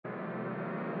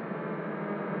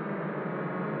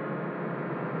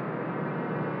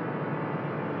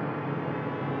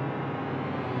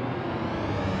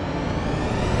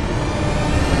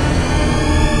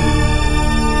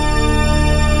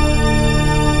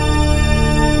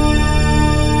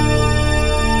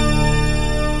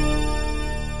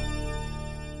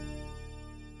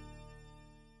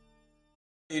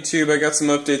YouTube? I got some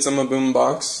updates on my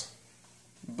boombox.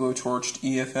 Blowtorched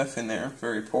EFF in there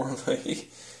very poorly.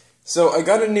 So I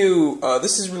got a new,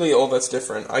 this is really all that's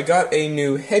different. I got a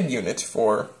new head unit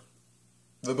for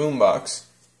the boombox.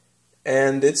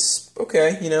 And it's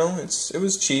okay, you know, it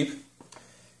was cheap.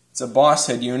 It's a Boss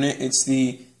head unit. It's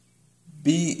the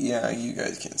yeah, you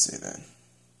guys can't say that.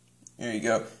 There you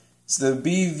go. It's the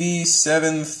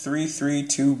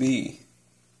BV7332B.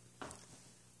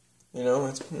 You know,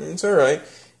 it's alright.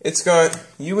 It's got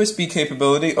USB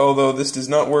capability, although this does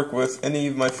not work with any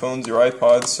of my phones or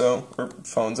iPods, or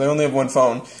phones. I only have one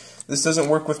phone. This doesn't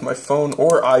work with my phone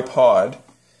or iPod,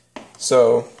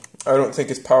 so I don't think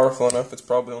it's powerful enough. It's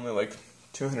probably only like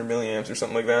 200 milliamps or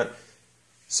something like that.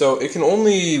 So it can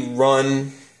only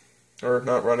run, or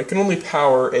not run, it can only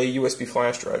power a USB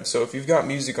flash drive. So if you've got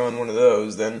music on one of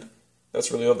those, then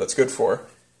that's really all that's good for.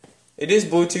 It is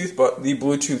Bluetooth, but the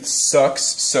Bluetooth sucks,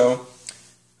 so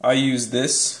I use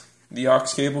this, the aux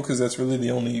cable, because that's really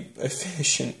the only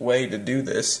efficient way to do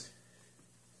this.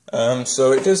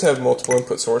 So it does have multiple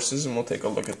input sources, and we'll take a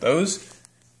look at those.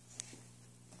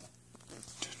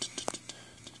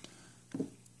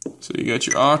 So you got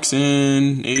your aux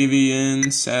in, AV in,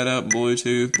 SATA,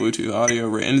 Bluetooth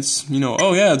audio, and it's, you know,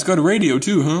 oh yeah, it's got a radio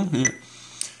too, huh? Yeah.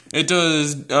 It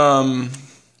does,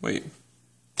 wait,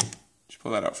 let's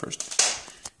pull that out first.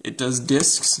 It does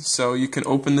discs, so you can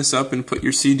open this up and put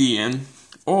your CD in,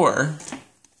 or,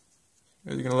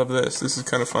 you're gonna love this, this is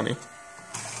kind of funny.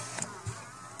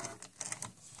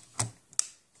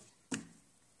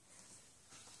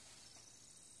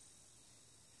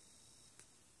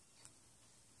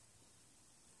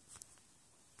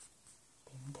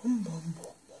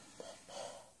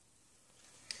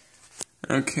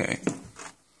 Okay.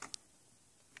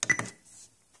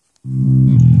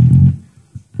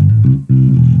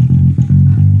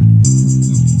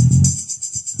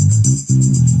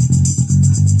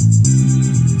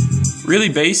 Really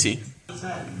bassy.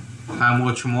 I'm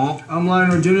Will Chamol. I'm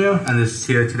Lionel Jr. And this is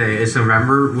Here Today. It's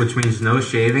November, which means no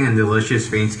shaving and delicious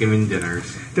Thanksgiving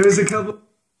dinners. There's a couple...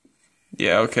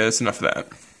 Yeah, okay, that's enough of that.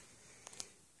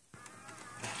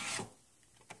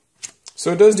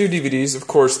 So it does do DVDs, of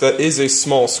course. That is a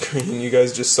small screen you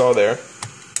guys just saw there.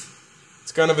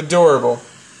 It's kind of adorable.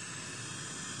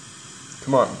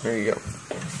 Come on, there you go.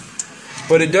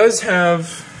 But it does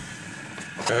have...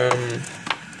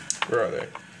 where are they?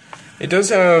 It does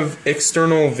have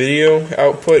external video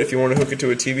output if you want to hook it to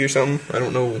a TV or something. I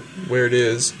don't know where it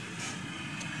is.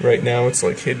 Right now it's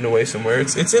like hidden away somewhere.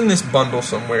 It's in this bundle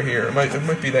somewhere here. It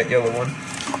might be that yellow one.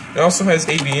 It also has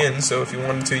AV in, so if you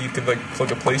wanted to, you could like plug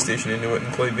a PlayStation into it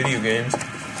and play video games.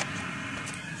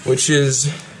 Which is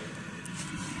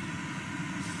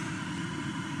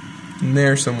in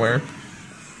there somewhere.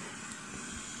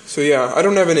 So yeah, I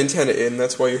don't have an antenna in,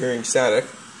 that's why you're hearing static.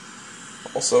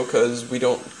 Also, because we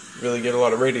don't really get a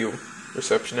lot of radio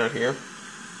reception out here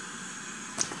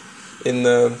in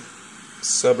the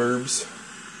suburbs.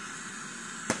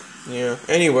 Yeah,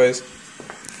 anyways.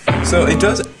 So it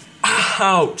does...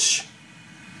 Ouch!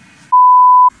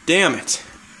 Damn it.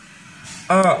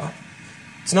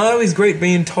 It's not always great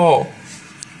being tall.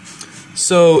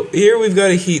 So here we've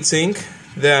got a heatsink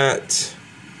that...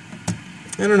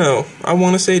 I don't know. I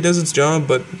want to say it does its job,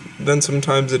 but then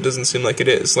sometimes it doesn't seem like it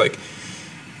is. Like,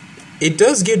 it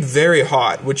does get very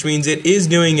hot, which means it is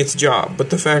doing its job, but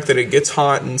the fact that it gets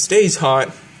hot and stays hot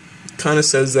kind of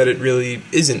says that it really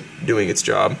isn't doing its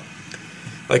job.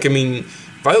 Like, I mean,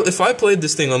 if I played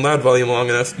this thing on loud volume long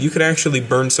enough, you could actually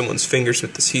burn someone's fingers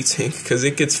with this heatsink, because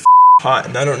it gets hot,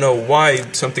 and I don't know why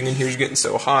something in here is getting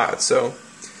so hot, so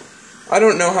I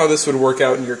don't know how this would work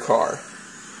out in your car.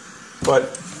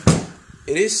 But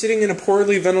it is sitting in a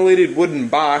poorly ventilated wooden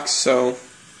box, so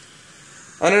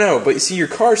I don't know. But you see, your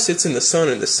car sits in the sun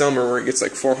in the summer where it gets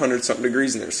like 400-something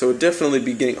degrees in there, so it'd definitely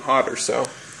be getting hotter, so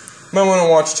you might want to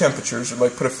watch temperatures or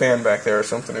like put a fan back there or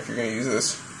something if you're going to use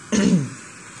this.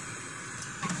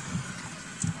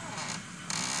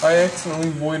 I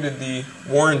accidentally voided the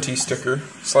warranty sticker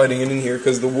sliding it in here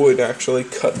because the wood actually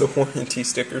cut the warranty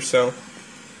sticker, so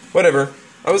whatever.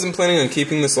 I wasn't planning on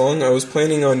keeping this long. I was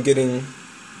planning on getting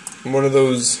one of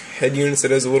those head units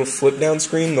that has a little flip-down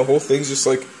screen. The whole thing's just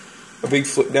like a big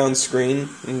flip-down screen,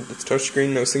 and it's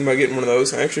touchscreen. I was thinking about getting one of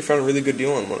those. I actually found a really good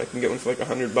deal on one. I can get one for like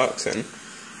 $100, and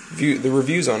the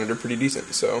reviews on it are pretty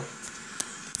decent, so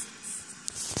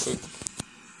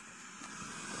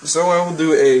I will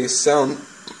do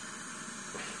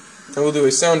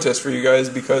a sound test for you guys,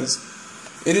 because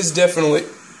it is definitely,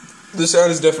 the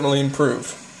sound is definitely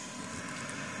improved.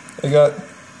 I got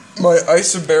my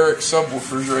isobaric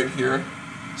subwoofers right here,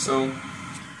 so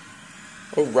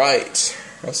alright.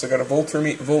 I also got a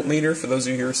voltmeter for those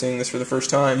of you who are seeing this for the first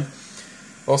time.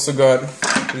 Also got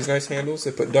these nice handles.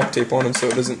 I put duct tape on them so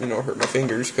it doesn't, hurt my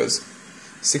fingers, because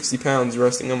 60 pounds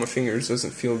resting on my fingers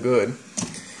doesn't feel good.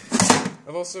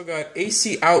 I've also got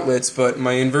AC outlets, but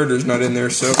my inverter's not in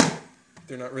there, so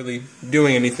they're not really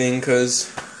doing anything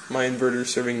because my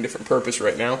inverter's serving a different purpose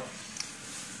right now.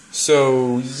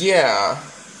 So, yeah,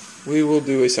 we will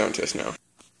do a sound test now.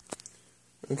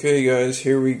 Okay, guys,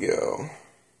 here we go.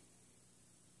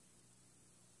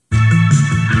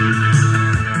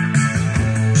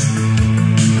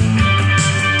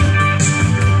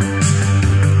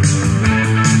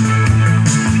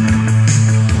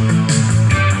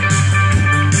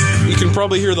 You can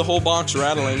probably hear the whole box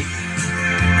rattling.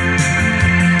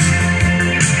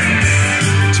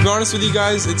 To be honest with you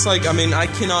guys, it's like, I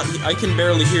can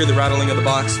barely hear the rattling of the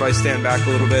box if I stand back a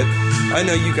little bit. I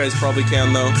know you guys probably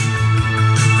can, though.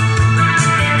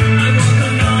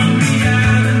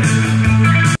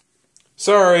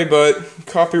 Sorry, but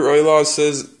copyright law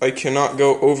says I cannot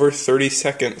go over 30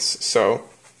 seconds, so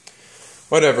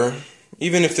whatever.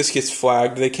 Even if this gets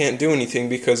flagged, they can't do anything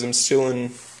because I'm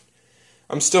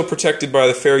still protected by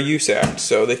the Fair Use Act,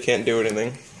 so they can't do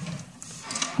anything.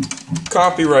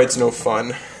 Copyright's no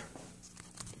fun.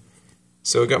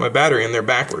 So I got my battery in there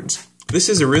backwards. This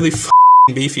is a really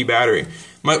beefy battery.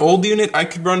 My old unit, I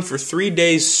could run for 3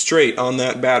 days straight on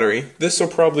that battery. This will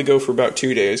probably go for about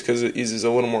 2 days because it uses a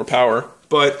little more power.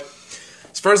 But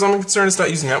as far as I'm concerned, it's not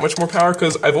using that much more power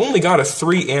because I've only got a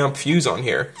 3 amp fuse on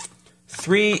here.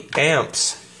 3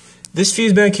 amps. This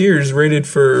fuse back here is rated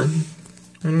for,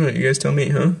 I don't know, you guys tell me,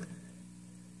 huh?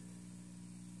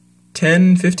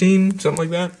 10, 15, something like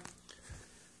that.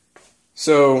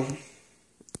 So,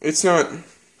 it's not,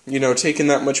 taking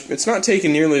that much, it's not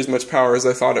taking nearly as much power as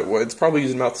I thought it would. It's probably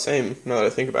using about the same, now that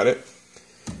I think about it.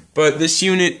 But this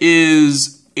unit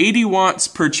is 80 watts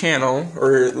per channel,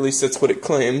 or at least that's what it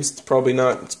claims. It's probably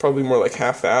not, it's probably more like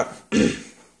half that.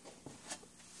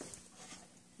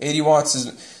 80 watts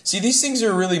is, see, these things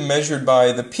are really measured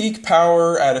by the peak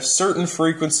power at a certain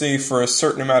frequency for a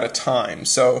certain amount of time.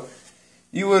 So,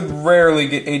 you would rarely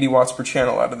get 80 watts per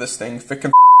channel out of this thing if it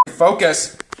can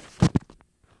focus.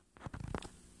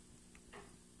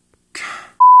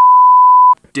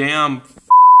 Damn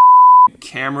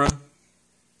camera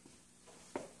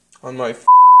on my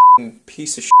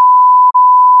piece of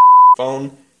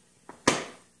phone.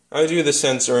 I do the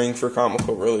censoring for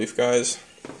comical relief, guys.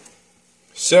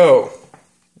 So,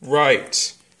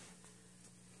 right.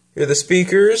 Here are the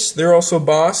speakers. They're also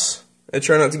Boss. I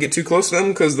try not to get too close to them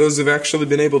because those have actually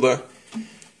been able to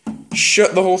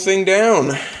shut the whole thing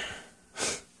down.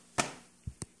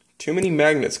 Too many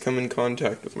magnets come in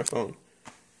contact with my phone.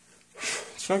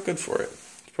 It's not good for it.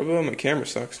 It's probably why my camera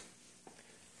sucks.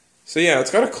 So yeah,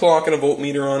 it's got a clock and a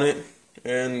voltmeter on it,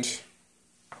 and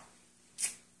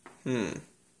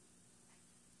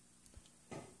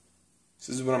this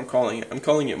is what I'm calling it. I'm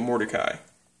calling it Mordecai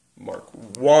Mark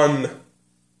 1.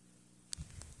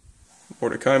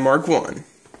 Mordecai Mark 1.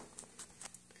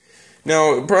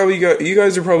 Now, you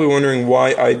guys are probably wondering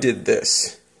why I did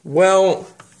this. Well,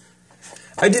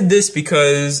 I did this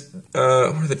because, where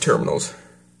are the terminals?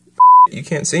 You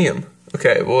can't see them.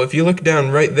 Okay, well, if you look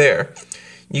down right there,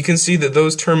 you can see that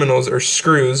those terminals are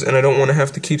screws, and I don't want to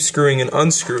have to keep screwing and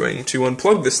unscrewing to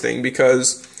unplug this thing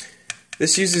because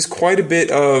this uses quite a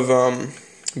bit of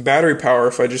battery power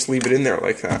if I just leave it in there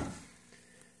like that.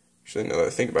 Actually, now that I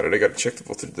think about it, I got to check the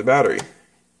voltage of the battery.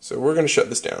 So we're going to shut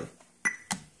this down.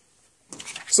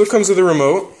 So it comes with a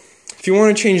remote. If you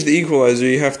want to change the equalizer,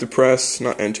 you have to press,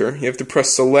 not enter, you have to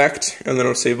press select, and then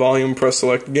it'll say volume, press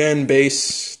select again,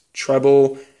 bass,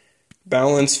 treble,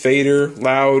 balance, fader,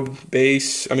 loud,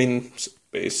 bass,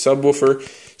 subwoofer.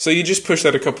 So you just push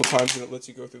that a couple times and it lets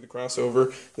you go through the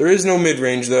crossover. There is no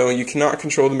mid-range though, and you cannot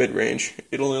control the mid-range.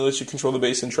 It only lets you control the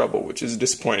bass and treble, which is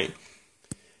disappointing.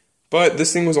 But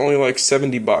this thing was only like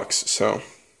 $70, so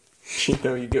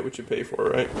you get what you pay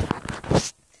for, right?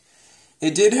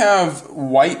 It did have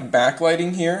white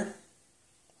backlighting here,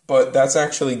 but that's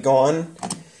actually gone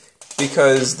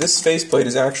because this faceplate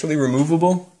is actually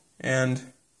removable, and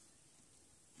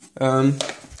yeah,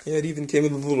 it even came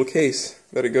with a little case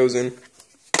that it goes in.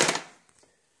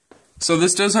 So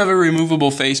this does have a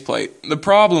removable faceplate. The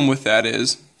problem with that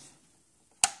is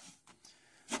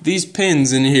these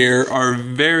pins in here are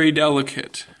very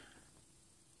delicate.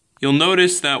 You'll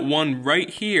notice that one right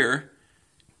here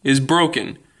is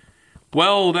broken.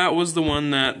 Well, that was the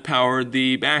one that powered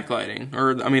the backlighting.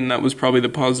 Or, that was probably the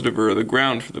positive or the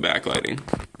ground for the backlighting.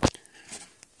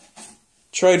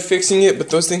 Tried fixing it, but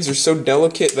those things are so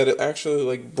delicate that it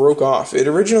actually, broke off. It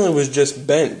originally was just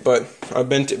bent, but I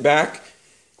bent it back,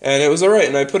 And it was alright,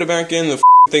 and I put it back in, the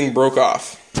thing broke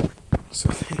off. So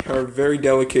they are very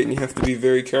delicate, and you have to be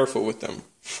very careful with them.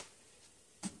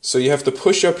 So you have to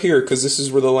push up here, because this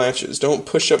is where the latch is. Don't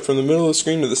push up from the middle of the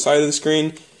screen to the side of the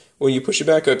screen. When you push it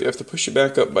back up, you have to push it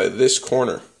back up by this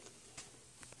corner.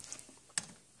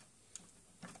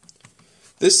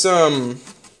 This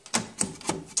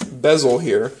bezel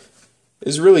here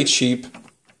is really cheap.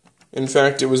 In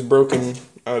fact, it was broken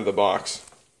out of the box.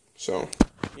 So,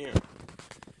 yeah.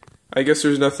 I guess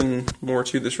there's nothing more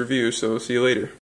to this review, so see you later.